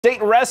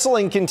State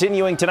wrestling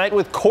continuing tonight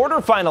with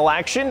quarterfinal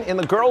action. In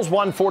the girls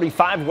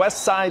 145,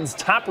 West Side's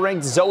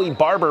top-ranked Zoe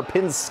Barber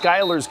pins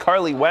Schuyler's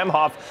Carly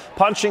Wemhoff,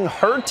 punching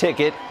her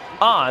ticket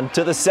on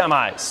to the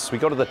semis. We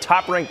go to the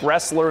top-ranked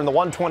wrestler in the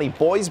 120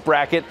 boys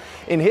bracket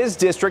in his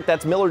district.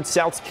 That's Millard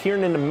South's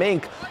Kiernan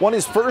Mink. Won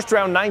his first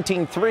round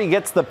 19-3,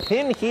 gets the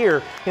pin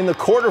here in the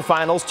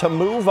quarterfinals to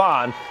move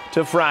on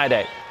to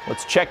Friday.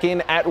 Let's check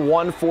in at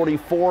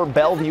 144.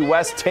 Bellevue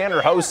West,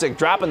 Tanner Hosick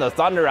dropping the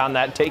thunder on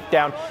that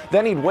takedown.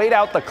 Then he'd wait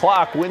out the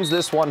clock, wins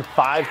this one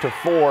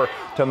 5-4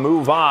 to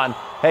move on.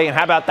 Hey, and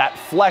how about that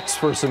flex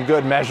for some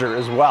good measure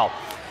as well?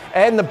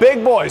 And the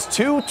big boys,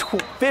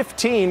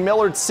 2-15,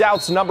 Millard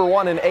South's number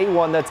one in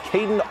A1. That's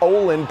Caden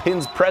Olin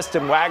pins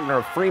Preston Wagner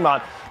of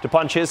Fremont to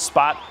punch his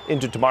spot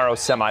into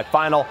tomorrow's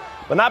semifinal.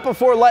 But not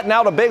before letting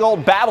out a big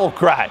old battle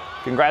cry.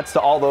 Congrats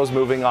to all those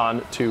moving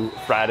on to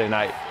Friday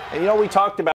night. And you know, we talked about